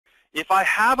If I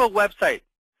have a website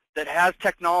that has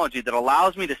technology that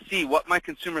allows me to see what my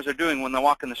consumers are doing when they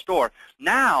walk in the store,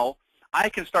 now I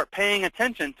can start paying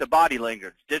attention to body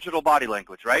language, digital body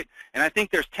language, right? And I think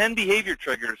there's 10 behavior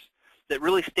triggers that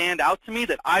really stand out to me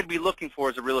that I'd be looking for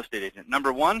as a real estate agent.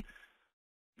 Number one,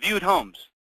 viewed homes.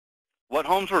 What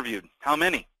homes were viewed? How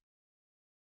many?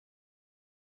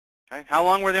 Okay. How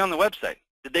long were they on the website?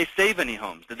 Did they save any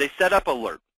homes? Did they set up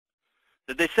alert?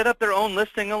 Did they set up their own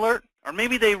listing alert? Or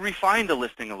maybe they refined a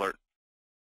listing alert.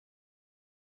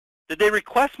 Did they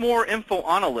request more info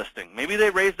on a listing? Maybe they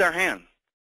raised their hand.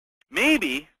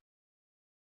 Maybe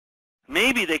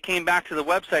they came back to the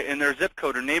website and their zip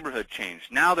code or neighborhood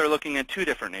changed. Now they're looking at 2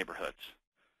 different neighborhoods.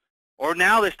 Or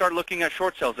now they start looking at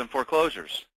short sales and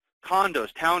foreclosures,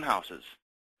 condos, townhouses.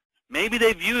 Maybe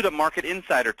they viewed a market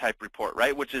insider type report,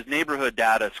 right, which is neighborhood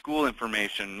data, school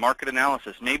information, market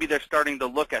analysis. Maybe they're starting to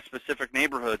look at specific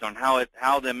neighborhoods on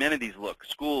how the amenities look,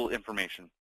 school information.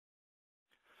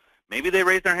 Maybe they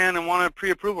raised their hand and want a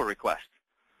pre-approval request.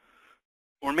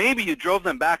 Or maybe you drove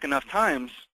them back enough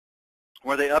times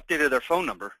where they updated their phone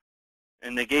number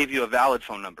and they gave you a valid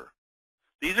phone number.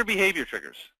 These are behavior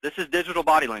triggers. This is digital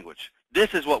body language.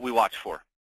 This is what we watch for.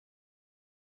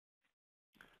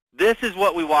 This is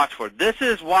what we watch for. This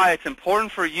is why it's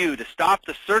important for you to stop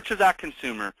the search of that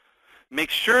consumer, make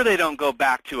sure they don't go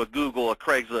back to a Google, a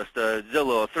Craigslist, a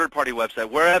Zillow, a third-party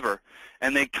website, wherever,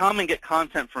 and they come and get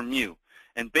content from you.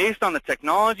 And based on the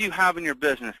technology you have in your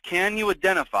business, can you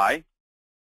identify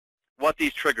what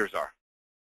these triggers are?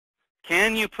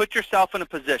 Can you put yourself in a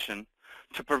position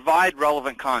to provide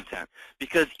relevant content?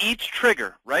 Because each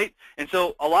trigger, right? And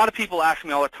so a lot of people ask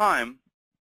me all the time,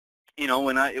 you know,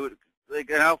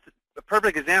 a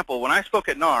perfect example, when I spoke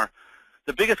at NAR,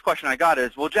 the biggest question I got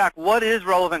is, well, Jack, what is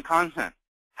relevant content?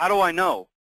 How do I know?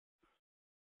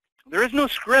 There is no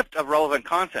script of relevant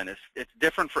content. It's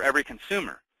different for every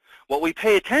consumer. What we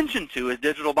pay attention to is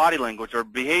digital body language or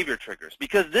behavior triggers,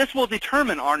 because this will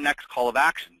determine our next call of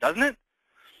action, doesn't it?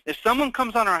 If someone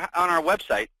comes on our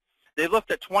website, they've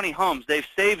looked at 20 homes, they've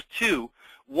saved 2,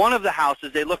 one of the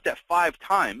houses they looked at 5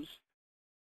 times,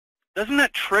 doesn't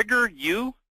that trigger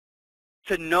you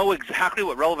to know exactly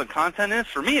what relevant content is?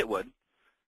 For me, it would.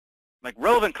 Like,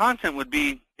 relevant content would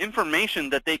be information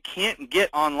that they can't get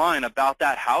online about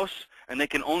that house and they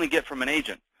can only get from an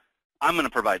agent. I'm going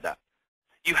to provide that.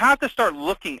 You have to start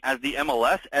looking at the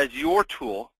MLS as your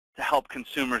tool to help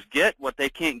consumers get what they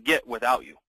can't get without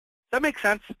you. Does that make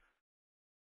sense?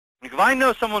 Like, if I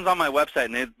know someone's on my website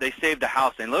and they saved a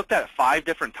house and they looked at it 5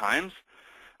 different times,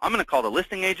 I'm going to call the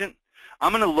listing agent.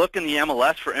 I'm going to look in the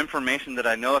MLS for information that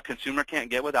I know a consumer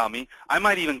can't get without me. I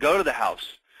might even go to the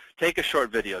house, take a short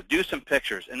video, do some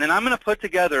pictures, and then I'm going to put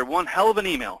together one hell of an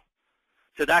email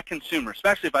to that consumer,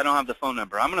 especially if I don't have the phone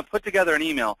number. I'm going to put together an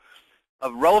email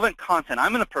of relevant content.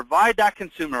 I'm going to provide that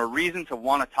consumer a reason to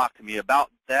want to talk to me about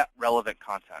that relevant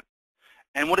content.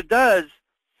 And what it does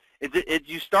is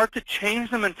you start to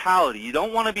change the mentality. You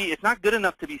don't want to be, it's not good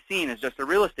enough to be seen as just a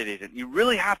real estate agent. You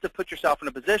really have to put yourself in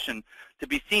a position to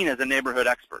be seen as a neighborhood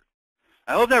expert.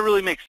 I hope that really makes